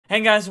Hey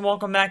guys, and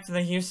welcome back to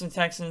the Houston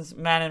Texans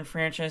Madden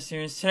franchise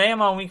series. Today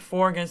I'm on week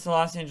 4 against the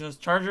Los Angeles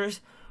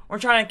Chargers. We're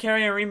trying to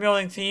carry a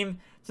rebuilding team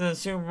to the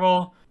Super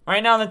Bowl.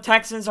 Right now the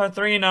Texans are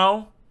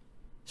 3-0,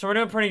 so we're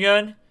doing pretty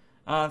good.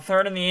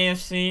 Third in the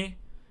AFC,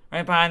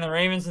 right behind the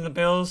Ravens and the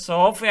Bills, so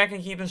hopefully I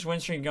can keep this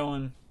win streak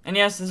going. And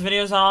yes, this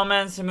video is on all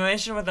Madden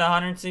simulation with a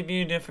 100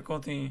 CPU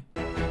difficulty.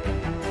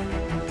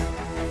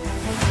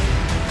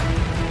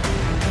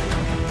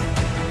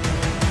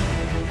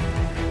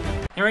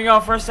 Here we go,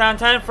 first down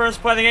 10,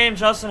 first play of the game,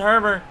 Justin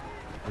Herbert.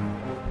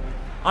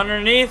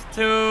 Underneath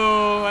to,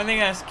 I think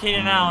that's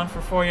Keenan Allen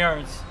for 4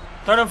 yards.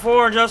 3rd and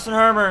 4, Justin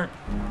Herbert.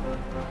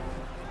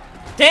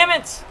 Damn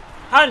it!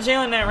 How did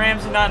Jalen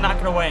Ramsey not knock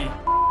it away?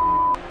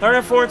 3rd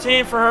and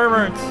 14 for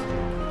Herbert.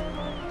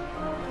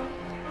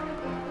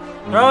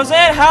 Throws it,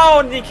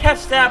 how did he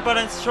catch that, but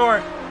it's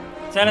short.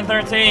 10 and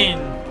 13.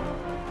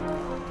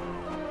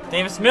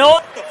 Davis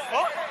Mills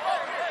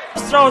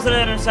throws an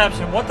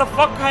interception. What the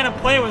fuck kind of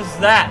play was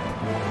that?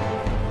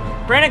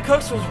 Brandon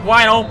Cooks was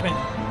wide open.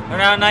 They're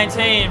now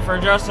 19 for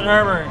Justin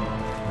Herbert.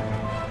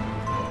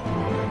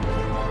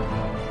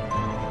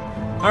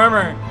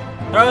 Herbert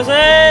throws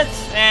it,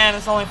 and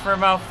it's only for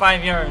about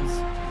 5 yards.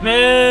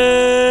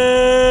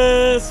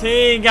 Miss!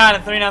 He got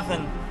it,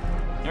 3-0.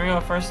 Here we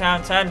go, first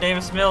down 10.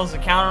 Davis Mills, the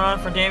counter run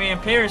for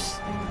Dameon Pierce.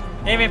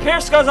 Dameon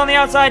Pierce goes on the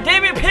outside.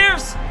 Dameon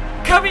Pierce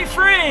could be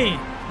free.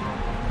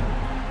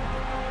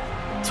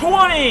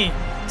 20,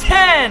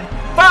 10,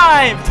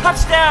 5,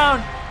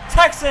 touchdown,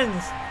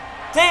 Texans.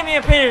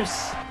 Dameon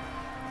Pierce.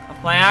 A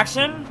play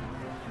action.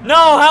 No,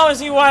 how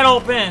is he wide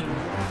open?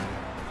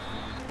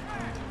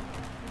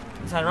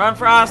 Inside run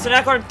for Austin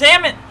Eckler.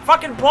 Damn it,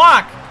 fucking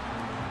block.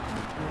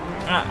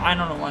 I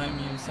don't know what I'm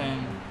even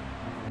saying.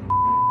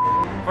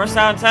 First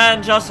down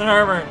 10, Justin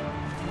Herbert.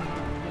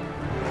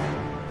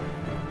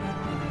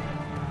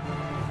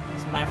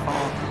 It's my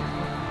fault.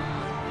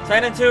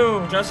 2nd and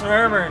 2, Justin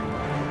Herbert.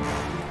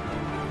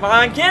 Come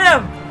on, get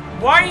him!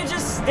 Why are you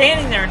just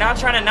standing there, not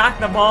trying to knock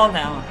the ball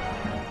down?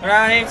 They're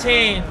on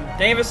 18.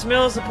 Davis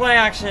Mills, the play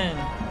action.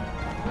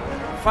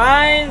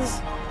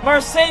 Finds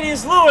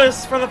Mercedes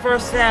Lewis for the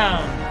first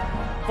down.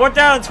 4th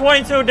down and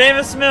 22.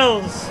 Davis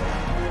Mills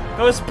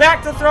goes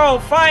back to throw.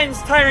 Finds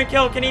Tyreek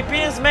Hill. Can he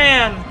beat his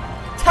man?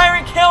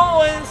 Tyreek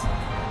Hill is,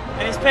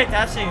 and he's picked.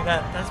 Actually,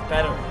 that's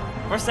better.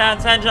 First down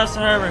 10.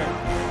 Justin Herbert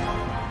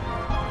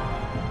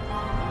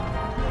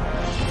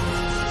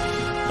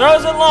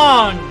throws it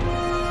long.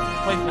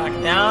 Please knock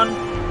it down.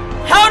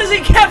 How does he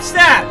catch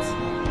that?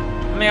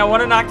 I mean, I would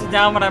have knocked it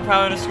down, but I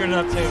probably would have screwed it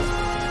up too.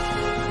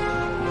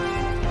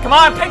 Come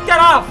on, pick that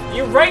off.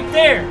 You're right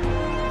there.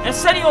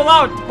 Instead, you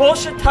allow a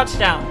bullshit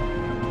touchdown.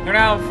 You're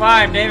now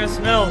 5, Davis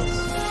Mills.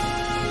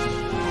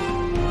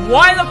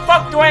 Why the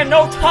fuck do I have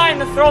no time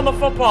to throw the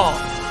football?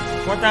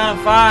 4th down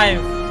and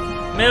 5.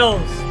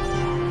 Mills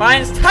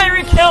finds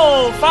Tyreek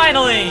Hill,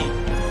 finally.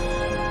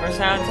 First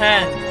down and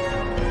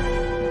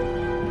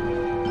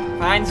 10.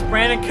 Finds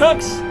Brandon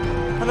Cooks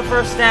for the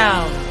first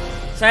down.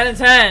 2nd and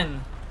 10.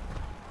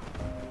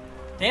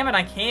 Damn it,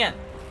 I can't.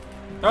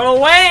 Throw it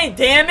away,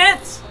 damn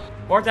it!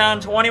 4th down,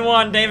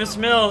 21, Davis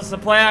Mills, the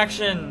play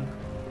action.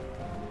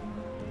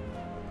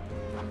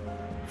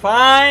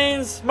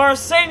 Finds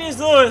Mercedes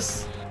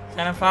Lewis.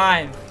 10 and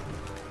 5.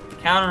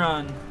 Counter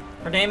run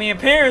for Dameon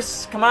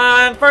Pierce. Come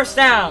on, first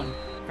down.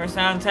 First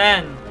down,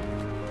 10.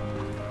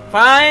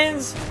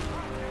 Finds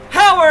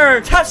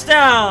Howard,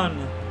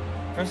 touchdown.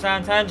 First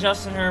down, 10,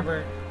 Justin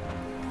Herbert.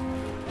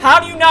 How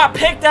do you not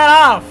pick that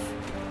off?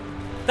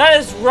 That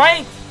is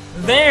right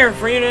there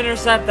for you to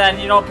intercept that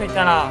and you don't pick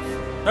that off.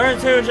 3rd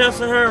and 2,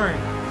 Justin Herbert.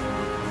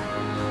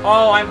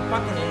 Oh, I'm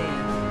fucking idiot.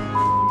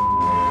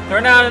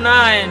 3rd down and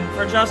 9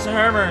 for Justin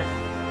Herbert.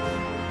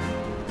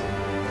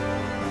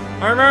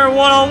 Herbert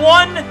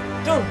 1-on-1.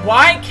 Dude,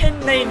 why can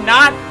they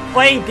not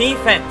play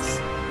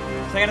defense?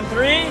 2nd and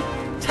 3,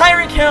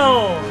 Tyreek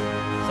Hill.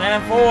 2nd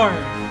and 4.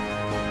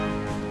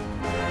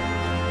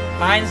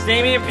 Finds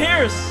Dameon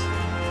Pierce.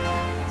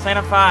 2nd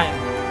and 5.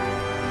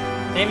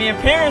 Dameon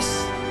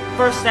Pierce,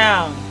 first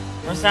down.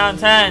 First down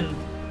 10.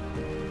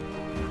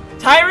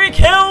 Tyreek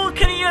Hill,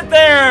 can he get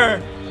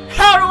there?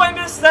 How do I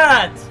miss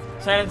that?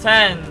 2nd and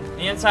 10.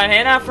 The inside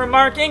handoff from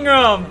Mark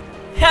Ingram.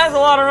 He has a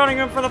lot of running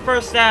room for the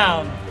first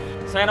down.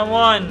 2nd and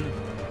 1.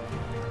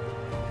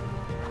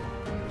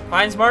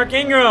 Finds Mark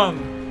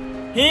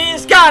Ingram.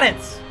 He's got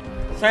it.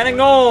 2nd and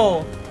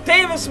goal.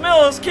 Davis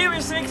Mills, QB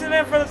sneaks it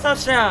in for the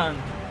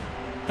touchdown.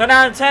 3rd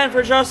down and 10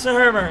 for Justin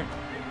Herbert.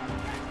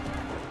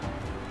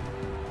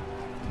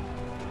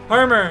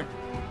 Herbert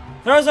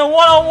throws a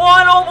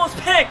 1-on-1, almost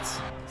picked.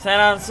 2nd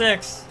down and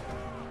 6.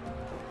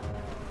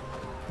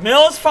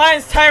 Mills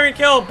finds Tyreek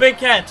Hill, big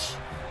catch.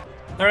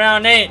 3rd down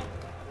and 8.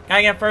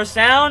 Gotta get first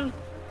down.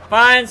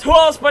 Finds who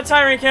else but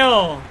Tyreek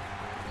Hill.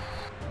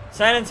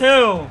 2nd and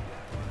 2.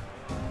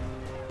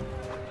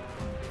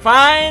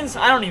 Finds,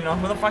 I don't even know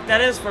who the fuck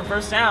that is for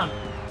first down.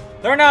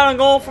 3rd down and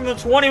goal from the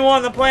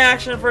 21, the play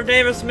action for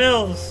Davis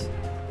Mills.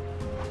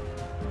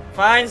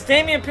 Finds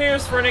Dameon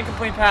Pierce for an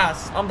incomplete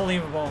pass.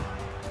 Unbelievable.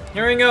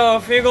 Here we go,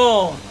 field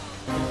goal.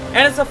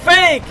 And it's a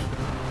fake!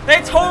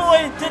 They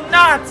totally did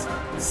not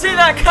see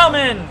that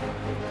coming.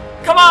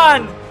 Come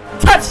on.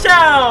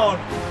 Touchdown.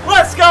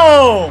 Let's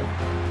go.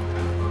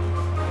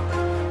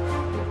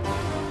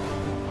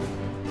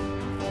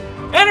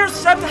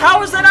 Intercept.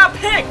 How is that not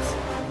picked?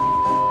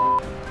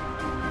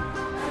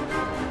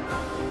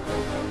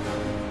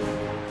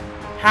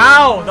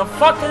 How the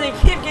fuck did they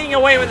keep getting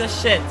away with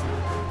this shit?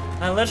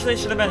 That literally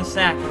should have been a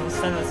sack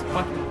instead of this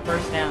fucking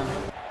first down.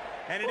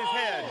 And it is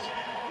heads.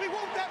 We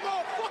want that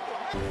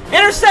motherfucker.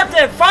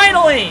 Intercepted,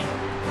 finally!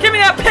 Give me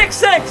that pick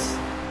six!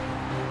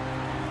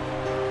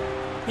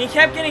 He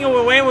kept getting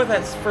away with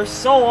it for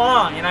so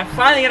long, and I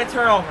finally get a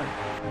turnover.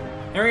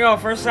 Here we go,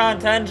 first down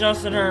 10,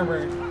 Justin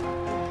Herbert.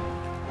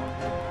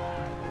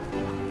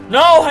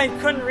 No, I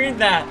couldn't read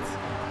that.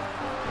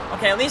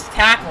 Okay, at least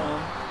tackle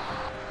him.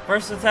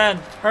 First and 10,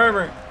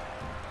 Herbert.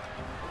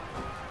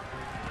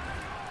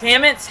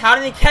 Damn it, how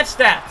did he catch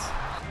that?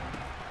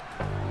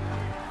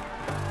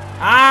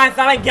 Ah, I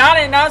thought I got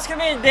it, now it's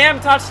gonna be a damn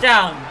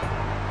touchdown.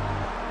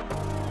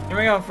 Here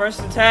we go, first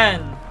and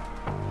 10.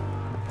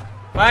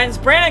 Finds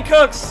Brandon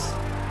Cooks.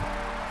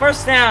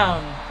 First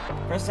down.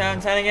 First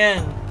down 10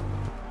 again.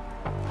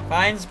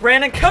 Finds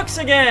Brandon Cooks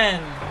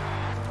again.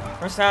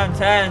 First down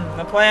 10,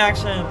 the play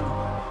action.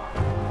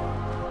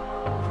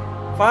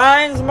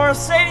 Finds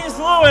Mercedes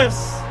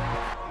Lewis.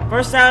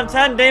 First down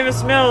 10,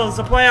 Davis Mills,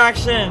 the play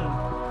action.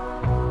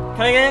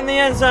 Can I get in the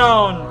end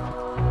zone?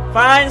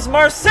 Finds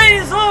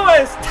Mercedes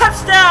Lewis,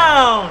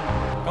 touchdown!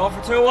 Go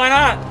for two, why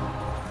not?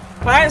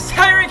 Finds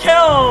Tyreek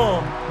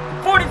Hill,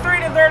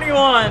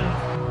 43-31.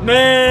 Miss.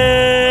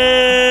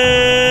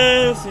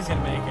 He's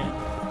gonna make it.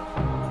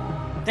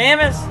 Damn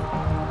it,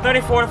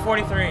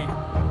 34-43.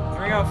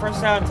 Here we go,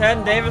 first down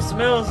 10, Davis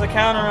Mills, the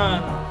counter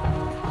run.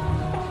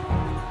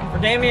 For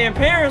Dameon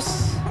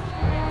Pierce.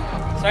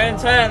 Second and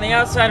 10, the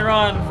outside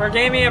run for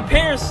Dameon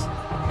Pierce.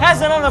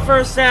 Has it on the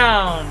first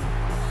down.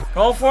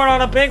 Go for it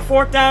on a big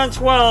fourth down and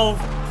 12.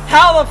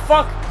 How the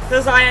fuck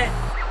does I...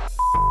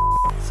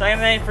 Second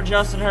and 8 for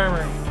Justin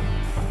Herbert.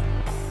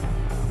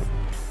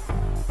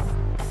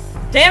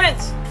 Damn it!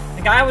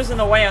 The guy was in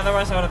the way,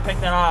 otherwise I would have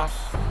picked that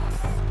off.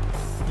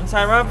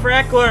 Inside run for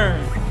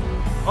Eckler.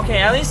 Okay,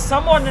 at least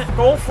someone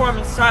go for him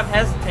and stop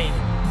hesitating.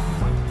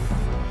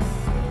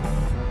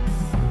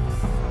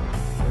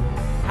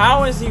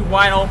 How is he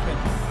wide open?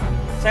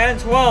 Second and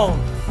 12.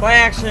 Play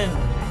action.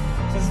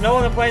 Since no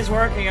other play is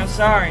working, I'm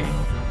sorry.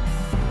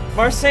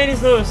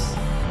 Mercedes Lewis.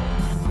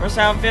 First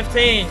down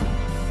 15.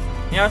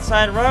 The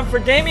outside run for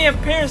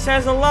Dameon Pierce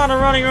has a lot of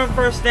running room,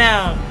 first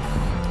down.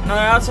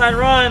 Another outside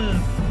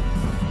run.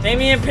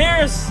 Dameon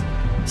Pierce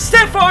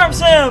stiff arms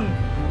him.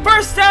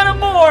 First down and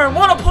more.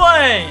 What a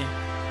play.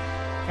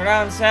 Third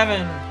down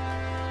 7.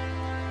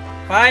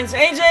 Finds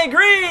AJ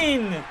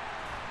Green.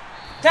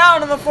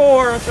 Down to the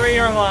 4 or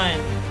 3-yard line.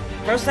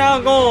 First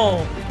down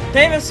goal.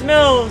 Davis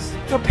Mills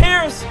to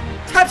Pierce.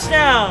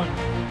 Touchdown.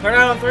 Third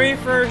down 3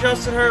 for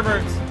Justin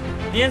Herbert.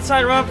 The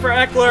inside run for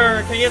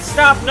Eckler. Can he get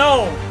stopped?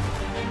 No.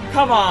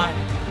 Come on.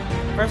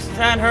 First and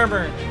 10,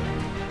 Herbert.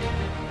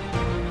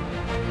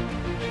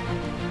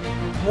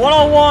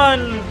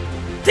 101.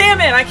 Damn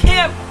it, I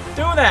can't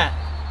do that.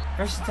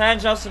 First and 10,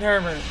 Justin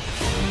Herbert.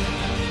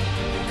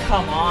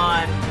 Come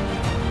on.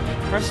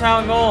 First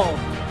down goal.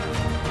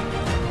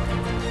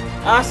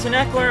 Austin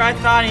Eckler, I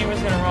thought he was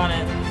going to run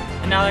it.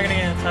 And now they're going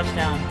to get a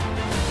touchdown.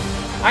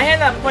 I had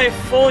that play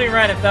fully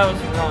read if that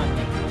was a run.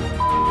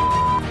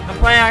 The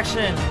play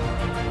action.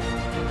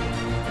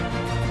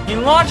 He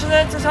launches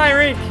it to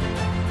Tyreek.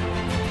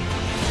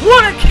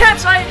 What a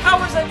catch! How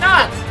was it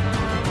not?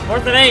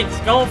 Fourth and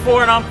 8. Going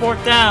for it on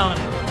fourth down.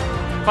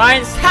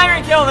 Finds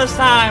Tyreek Hill this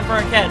time for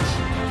a catch.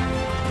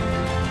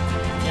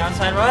 The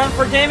outside run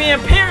for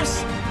Dameon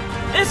Pierce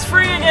is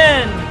free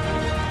again.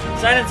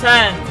 Second and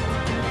 10.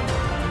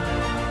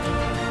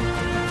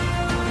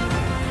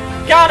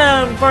 Got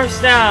him!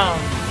 First down.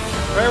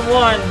 Third and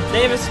 1.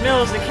 Davis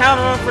Mills, the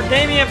counter run for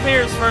Dameon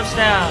Pierce. First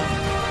down.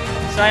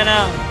 Side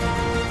down.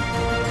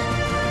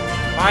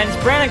 Finds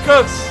Brandon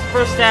Cooks.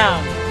 First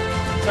down.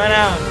 Side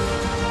down.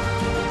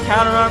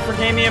 Counter run for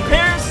Dameon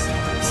Pierce.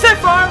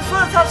 Stiff arms for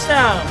the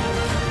touchdown.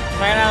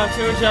 Side down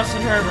to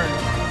Justin Herbert.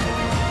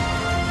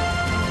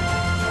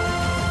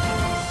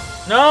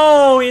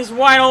 No, he's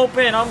wide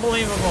open.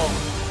 Unbelievable.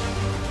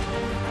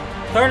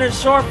 Third and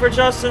short for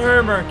Justin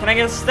Herbert. Can I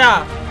get a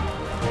stop?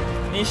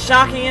 The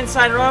shocking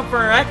inside run for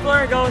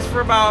Eckler goes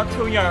for about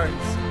 2 yards.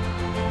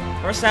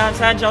 First down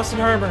 10, Justin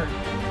Herbert.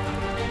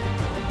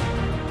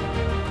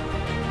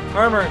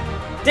 Herbert.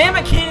 Damn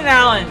it, Keenan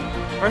Allen.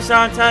 First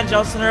down 10,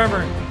 Justin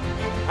Herbert.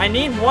 I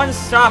need one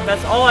stop.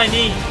 That's all I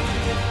need.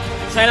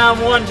 Second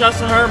down 1,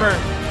 Justin Herbert.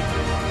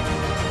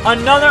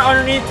 Another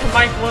underneath to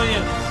Mike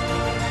Williams.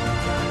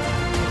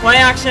 Play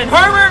action.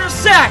 Herbert is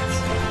sacked.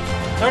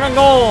 Third and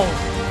goal.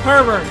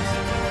 Herbert.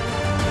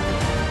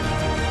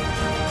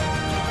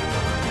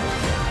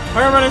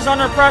 Herbert is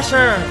under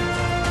pressure.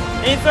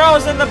 He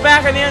throws in the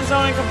back of the end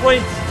zone and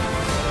completes.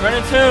 Third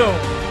and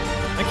 2.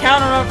 The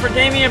counter run for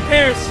Dameon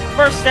Pierce.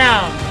 First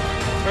down.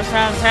 First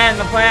down 10.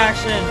 The play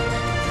action.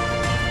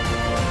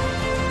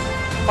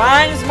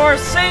 Finds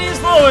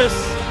Mercedes Lewis.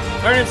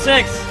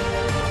 306.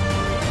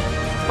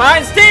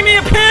 Finds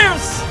Dameon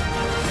Pierce.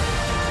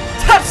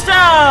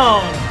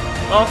 Touchdown.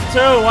 Off 2.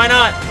 Why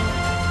not?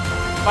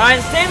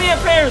 Finds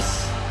Dameon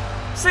Pierce.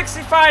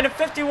 65 to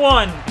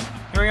 51.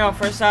 Here we go.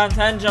 First down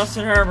 10.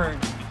 Justin Herbert.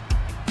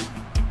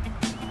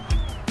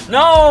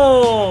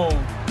 No.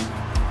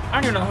 I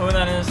don't even know who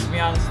that is, to be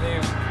honest with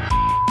you.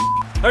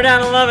 Third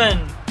down 11.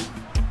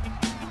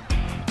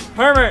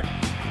 Herbert.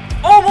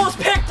 Almost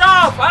picked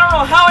off. I don't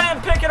know how I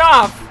didn't pick it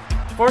off.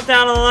 Fourth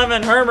down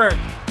 11. Herbert.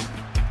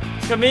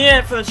 It's going to be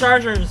it for the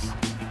Chargers.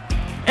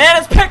 And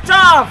it's picked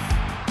off.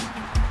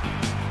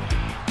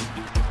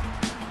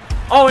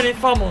 Oh, and it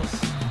fumbles.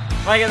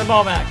 I get the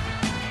ball back.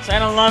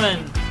 Second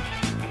 11.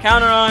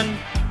 Counter run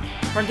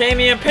for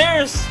Dameon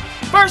Pierce.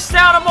 First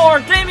down and more.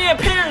 Dameon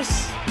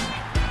Pierce.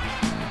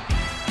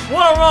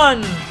 What a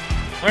run.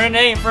 Third and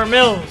 8 for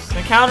Mills.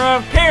 The counter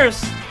on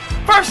Pierce.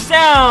 First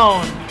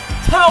down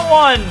to the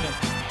 1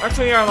 or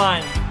 2 yard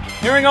line.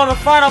 Here we go. The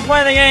final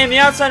play of the game. The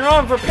outside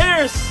run for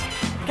Pierce.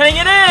 Can he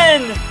get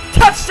in?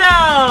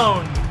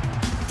 Touchdown.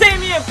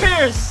 Dameon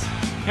Pierce.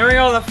 Here we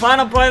go. The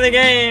final play of the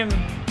game.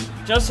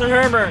 Justin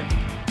Herbert.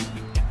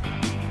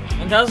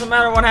 It doesn't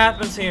matter what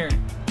happens here.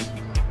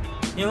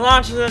 He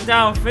launches it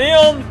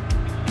downfield.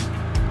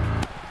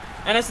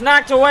 And it's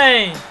knocked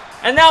away.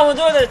 And now we'll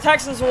do it. The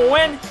Texans will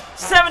win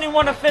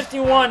 71 to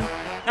 51.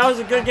 That was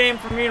a good game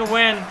for me to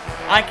win.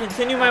 I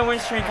continue my win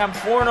streak. I'm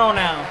 4-0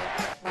 now.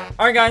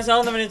 Alright guys, that'll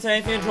end the video today.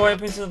 If you enjoyed,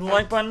 please hit the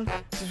like button.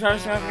 Subscribe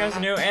if you guys are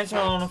new. And turn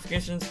on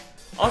notifications.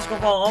 Also go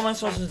follow all my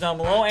socials down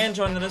below. And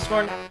join the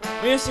Discord.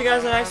 We'll see you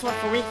guys in the next one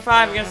for week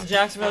 5 against the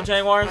Jacksonville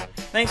Jaguars.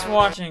 Thanks for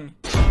watching.